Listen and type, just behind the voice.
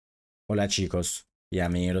Hola chicos,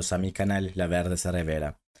 bienvenidos a mi canal La Verde se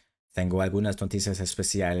revela. Tengo algunas noticias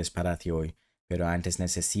especiales para ti hoy, pero antes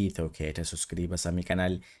necesito que te suscribas a mi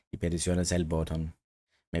canal y presiones el botón.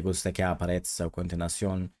 Me gusta que aparezca a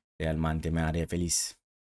continuación, realmente me haría feliz.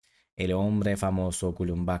 El hombre famoso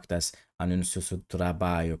Gulum Baktas anunció su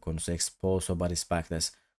trabajo con su esposo Baris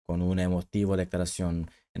Baktas con una emotiva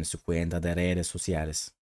declaración en su cuenta de redes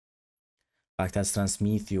sociales. Baktas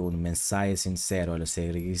transmitió un mensaje sincero a los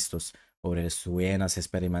seguidores sobre los sueños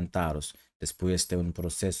experimentados después de un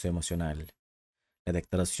proceso emocional. La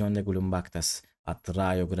declaración de Gulum Baktas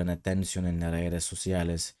atrajo gran atención en las redes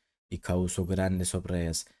sociales y causó grandes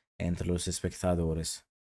sorpresas entre los espectadores.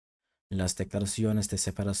 Las declaraciones de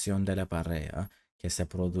separación de la pareja que se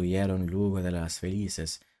produjeron luego de las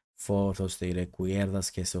felices fotos y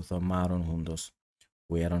recuerdos que se tomaron juntos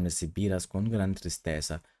fueron recibidas con gran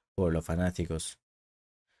tristeza por los fanáticos.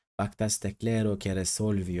 Baktas declaró que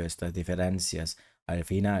resolvió estas diferencias al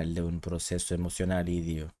final de un proceso emocional y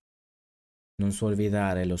dijo: "No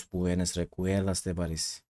olvidaré los buenos recuerdos de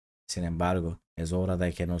Baris. Sin embargo, es hora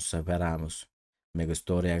de que nos separamos. Me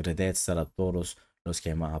gustaría agradecer a todos los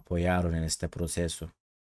que me apoyaron en este proceso".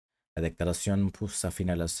 La declaración puso fin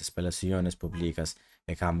a las especulaciones públicas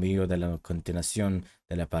y cambió de la continuación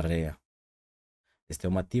de la pareja. Esta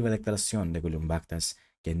llamativa declaración de Gulum Baktas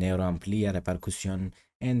generó amplia repercusión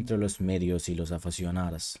entre los medios y los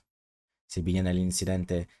aficionados. Si bien el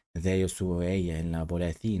incidente dio su huella en la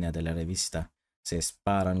boletina de la revista, se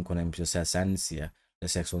esperan con impaciencia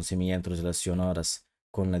los acontecimientos relacionados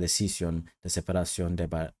con la decisión de separación de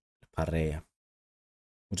pareja.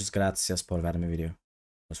 Muchas gracias por ver mi video.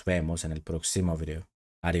 Nos vemos en el próximo video.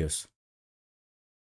 Adiós.